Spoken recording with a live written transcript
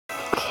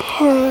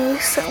Okay,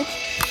 so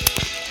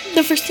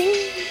the first thing.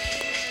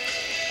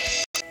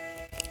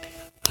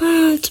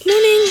 It's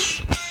morning.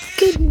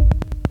 Good morning.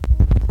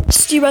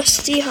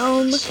 Rusty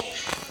home.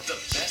 The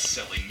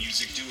best-selling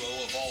music duo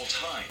of all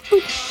time. Oh,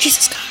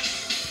 Jesus God.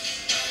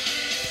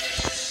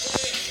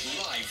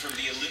 Live from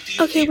the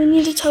Olympia Okay, we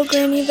need to tell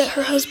Granny that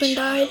her husband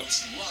died.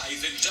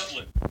 Live in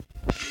Dublin.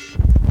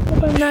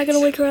 Hope I'm not gonna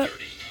wake her up.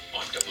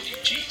 On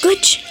WGT.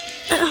 Glitch.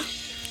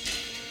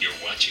 You're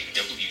watching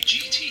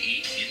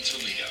WGTE in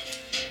Toledo.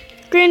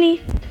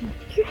 Granny,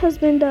 your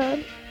husband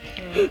died.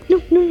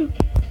 No, no, no.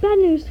 Bad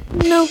news.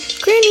 No,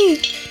 Granny.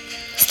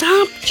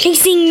 Stop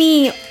chasing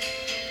me.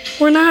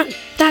 We're not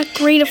that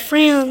great of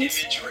friends.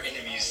 Image were in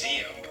a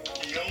museum.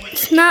 No one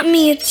It's not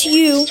me, it's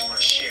you. to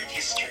our shared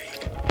history.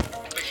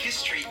 But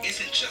history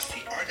isn't just the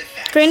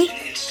artifacts Granny?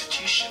 and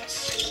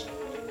institutions.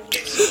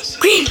 It's also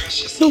Granny.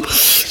 precious No.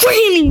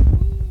 Granny.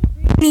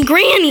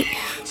 Granny.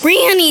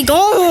 Granny,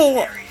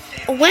 go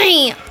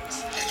away. that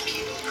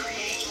people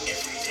create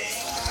every day.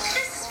 This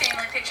is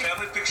family pictures.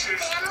 Family pictures.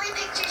 Family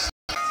pictures.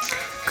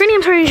 Granny,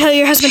 I'm sorry to tell you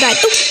your husband died.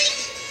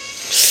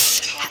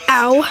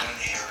 Oh. Ow.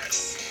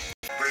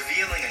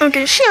 Revealing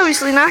Okay, she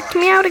obviously knocked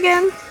me out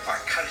again. our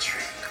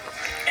country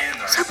and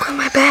our Stop on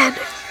my bed.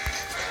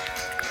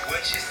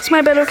 Once you Is see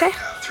my bed okay?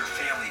 America through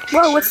family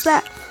Whoa, what's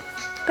pictures, that?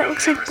 That you'll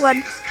looks like never blood.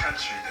 see this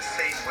country the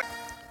same way.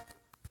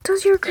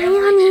 Does your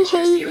granny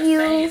hate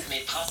you?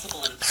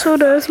 So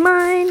does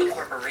mine.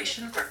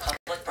 Corporation for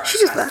Public She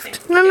just Broadcasting,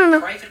 left. No, no, a no.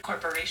 private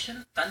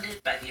corporation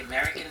funded by the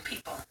American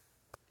people.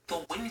 The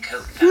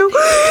Wincoat No.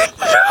 Foundation.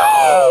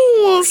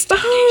 No! Stop!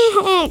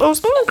 I was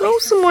gonna go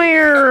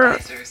somewhere.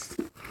 Advisors.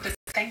 But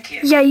thank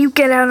you. Yeah, you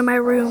get out of my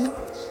room.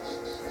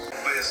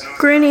 But it's North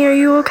Granny, are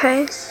you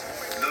okay? Those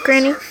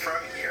Granny? who are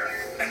from here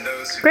and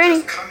those who Granny?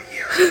 just come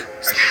here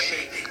are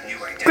shaping new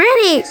identities.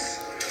 Granny!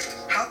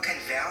 How can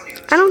values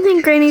I don't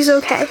think Granny's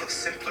okay. of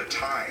simpler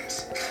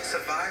times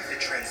survive the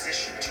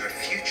transition to a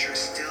future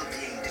still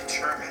being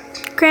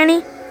determined?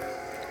 Granny?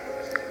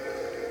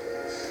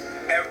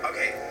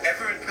 Okay,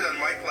 everyone put on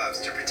white gloves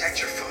to protect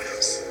your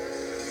photos.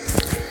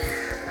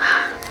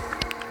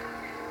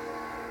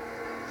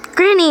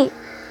 Granny!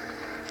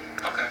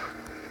 Okay.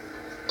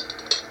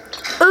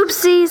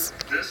 Oopsies!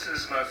 This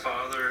is my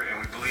father, and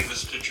we believe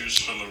his picture's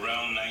from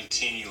around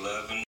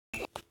 1911.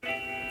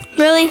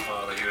 Really? My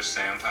father here,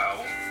 Sam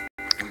Powell.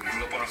 We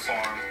grew up on a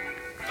farm,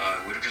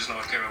 Whitakers,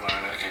 North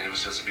Carolina, and it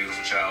was just a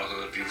beautiful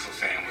childhood, beautiful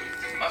family.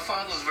 My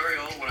father was very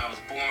old when I was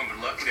born, but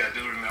luckily I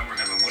do remember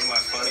him. And one of my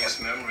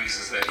funniest memories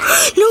is that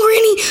No,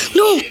 Granny!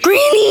 No,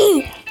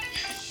 Granny!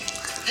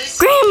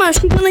 Grandma,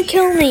 she's gonna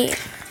kill me.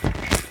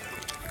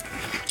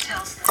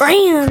 Tells the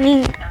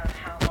Granny! of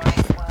how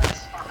life was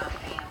for her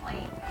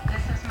family.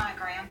 This is my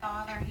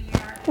grandfather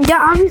here.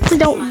 Yeah, obviously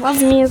don't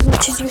love me as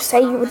much as you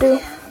say you do.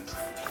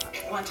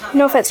 One time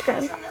No I had offense, a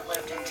Granny. cousin that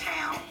lived in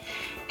town,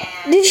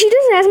 and Did she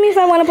just ask me if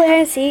I want to play hide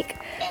and seek?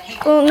 he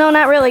Well, no,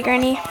 not really,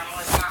 Granny.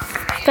 was not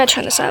very Gotta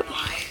turn this up.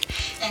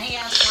 and he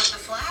asked what the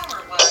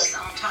flower was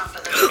on top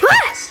of the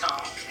What?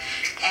 stalk.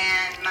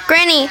 And my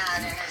Granny.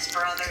 dad and his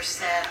brother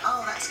said,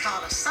 "Oh, that's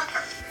called a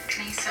sucker."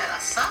 And he said, "A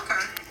sucker?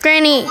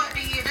 Granny. What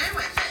do you do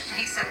with it?" And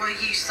he said, "Well,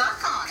 you suck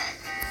on it."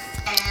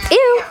 And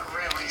Ew. he got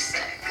really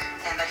sick,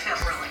 and they felt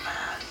really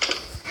bad.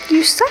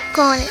 You suck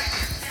on it.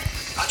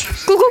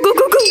 Go, go, go,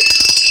 go, go!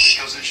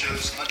 Because it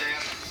shows my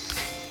dad.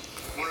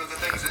 One of the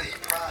things that he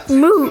prides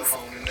Move.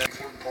 himself on in that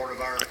important part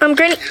of our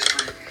Granny.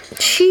 history.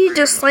 She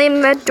just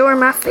slammed that door in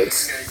my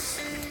face.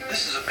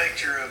 This is a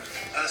picture of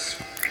us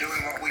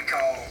doing what we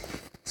call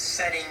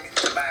setting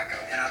tobacco.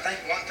 And I think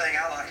one thing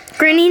I like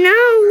Granny,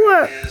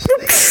 no! is the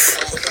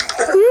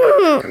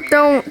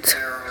Don't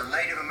there are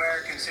Native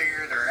Americans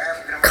here, there are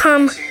African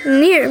come Americans here,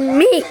 near white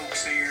me.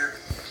 folks here.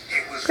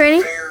 It was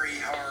Granny? very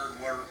hard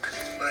work,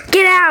 but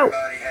Get out!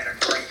 everybody had a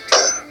great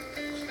time.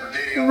 Or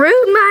did he?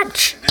 Rude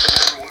much! Didn't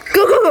matter what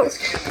Go, color go, go. his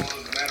skin was, no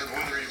matter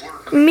whether he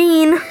worked.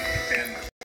 Mean.